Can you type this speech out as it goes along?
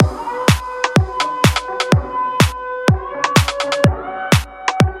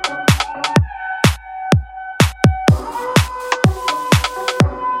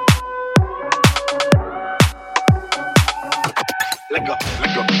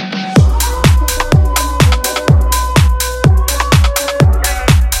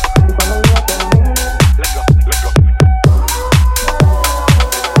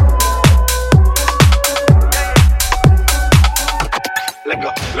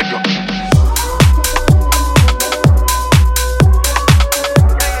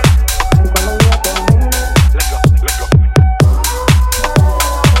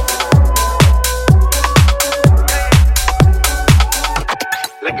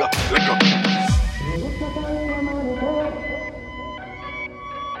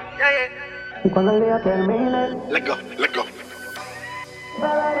Y cuando el día termine, let go.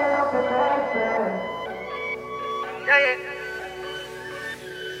 beberé lo que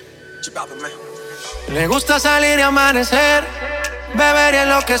te Le gusta salir y amanecer, beber y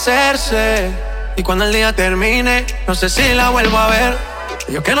enloquecerse. Y cuando el día termine, no sé si la vuelvo a ver.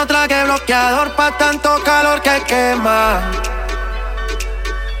 Yo que no traje bloqueador pa' tanto calor que quema.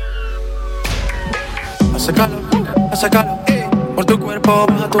 Hace calor, por tu cuerpo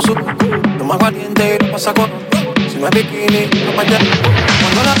baja tu sudor. Lo más valiente y lo pasa con. Si no es bikini, no pa' allá.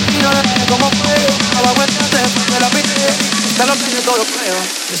 Cuando la tiro le dije como fuego, abajo el trate, me la piqué. Está lo que yo todo creo.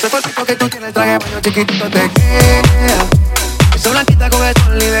 Ese cuerpito que tú tienes, el traje baño chiquitito te queda. Esa blanquita con el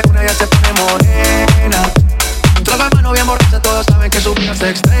sol y de una ya se pone morena. Un trago de mano bien borracha, todos saben que su vida es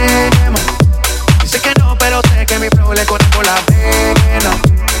extrema. Dice que no, pero sé que mi flow le conozco la pena.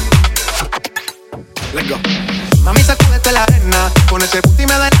 Let go. Mami, sacúdete la arena, con ese booty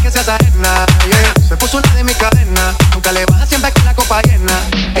me da que seas ajena, yeah. Se puso una de mi cadena, nunca le baja siempre que la copa llena.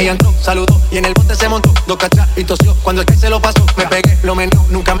 Ella entró, saludó y en el bote se montó, dos cachas y tosió. Cuando el que se lo pasó, me pegué, lo meneó,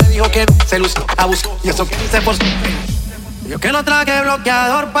 nunca me dijo que no, se lució, abusó y eso que ni se esforzó. Yo que no traje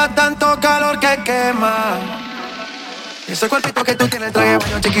bloqueador pa' tanto calor que quema. Ese cuerpito que tú tienes, el traje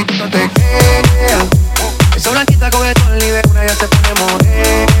baño chiquitito te queda. Esa blanquita con el sol y de una ya se pone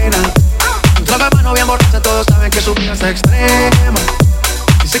morena. Un trago de mano bien borracha, todos saben que su vida es extrema.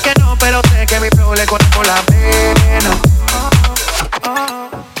 Dice que no, pero sé que mi flow le conozco la pena.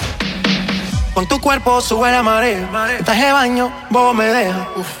 Con tu cuerpo sube la marea. Traje de baño, bobo me deja.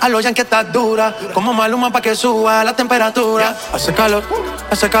 A lo que estás dura, como Maluma pa' que suba la temperatura. Hace calor,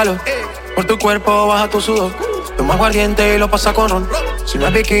 por tu cuerpo baja tu sudor. Toma aguardiente y lo pasa con ron. Si no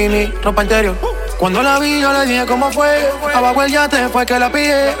es bikini, ropa interior. Cuando la vi yo le dije cómo fue. Abajo el yate fue que la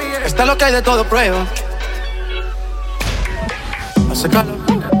pillé. Está lo que hay de todo prueba. Hace calor,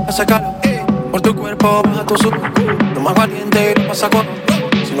 por tu cuerpo baja tu sudor. Toma aguardiente y lo pasa con ron.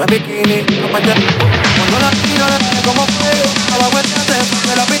 Si no es bikini, ropa interior. Cuando la vi yo le dije cómo fue. Abajo el yate fue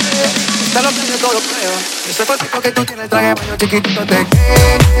que la pillé. Está lo que hay de todo prueba. Ese cuerpito que tú tienes, el traje baño chiquitito te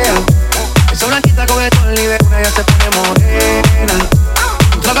queda. Esa blanquita con el sol y de una ya se pone morena.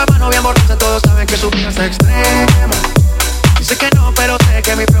 Un trago de mano bien borracha, todos saben que su vida es extrema. Dice que no, pero sé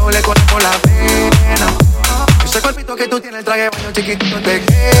que mi flow le conozco la pena. Ese cuerpito que tú tienes, el traje de baño chiquitito te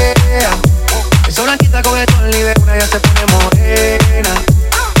queda. Esa blanquita con el sol y de una ya se pone morena.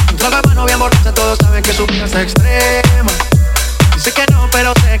 Un trago de mano bien borracha, todos saben que su vida es extrema. Dice que no,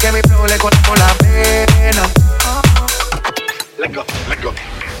 pero sé que mi flow le conozco la pena. Let go. Let go.